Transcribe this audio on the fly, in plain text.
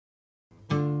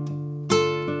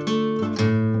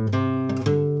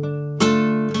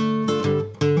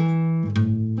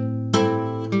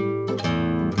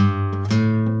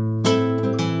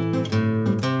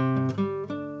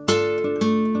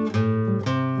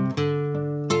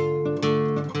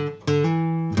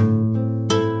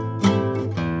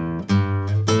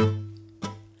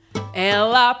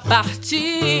Ela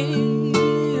partiu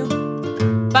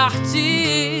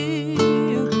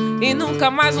e nunca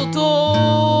mais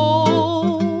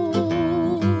voltou.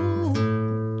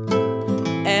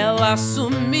 Ela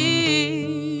sumiu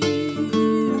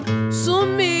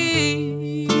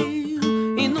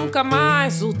e nunca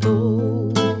mais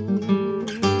voltou.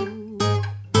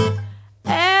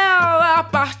 Ela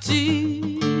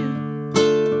partiu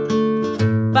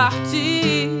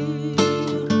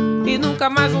e nunca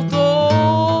mais voltou.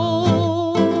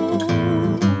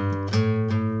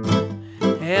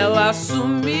 Ela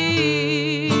sumiu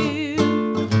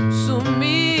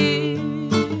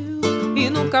e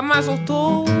nunca mais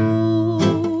voltou.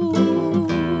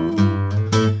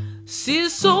 Se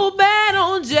souber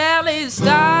onde ela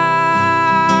está,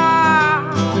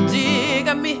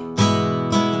 diga-me,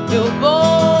 eu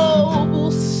vou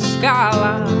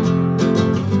buscá-la.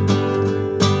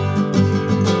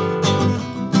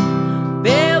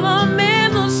 Pelo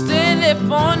menos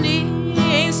telefone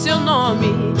em seu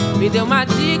nome, me dê uma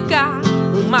dica,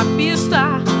 uma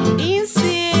pista,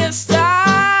 insista.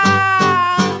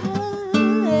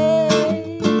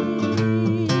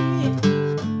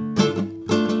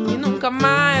 E nunca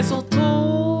mais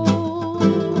voltou.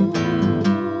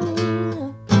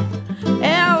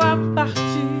 Ela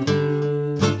partiu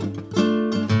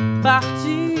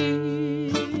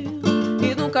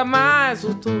e nunca mais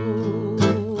voltou.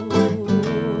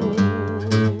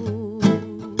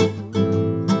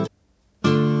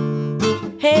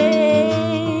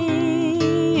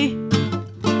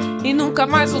 E nunca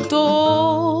mais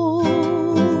voltou.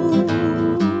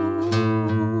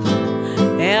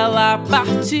 Ela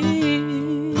partiu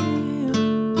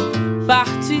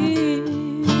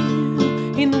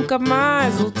e nunca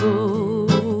mais voltou.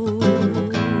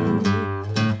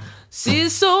 Se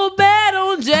souber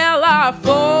onde ela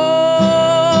foi,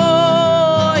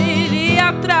 iria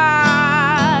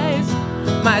atrás,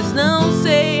 mas não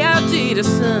sei a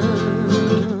direção.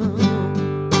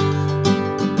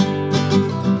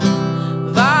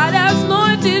 Várias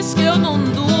noites que eu não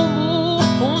durmo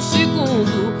um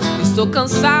segundo, estou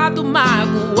cansado,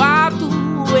 magoado,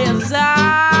 exausto.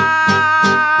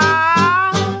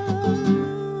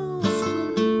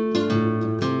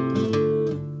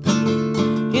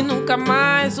 E nunca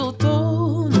mais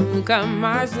voltou, nunca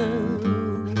mais não.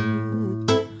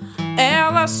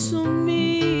 Ela sumiu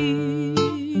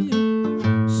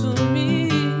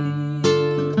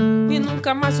e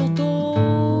nunca mais voltou.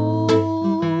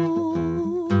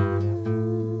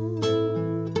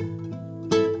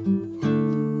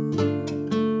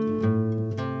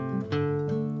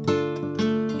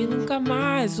 E nunca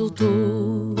mais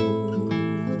voltou.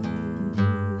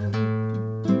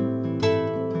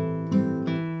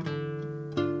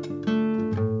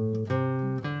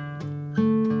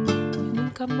 E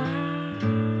nunca mais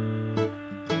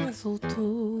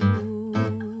voltou.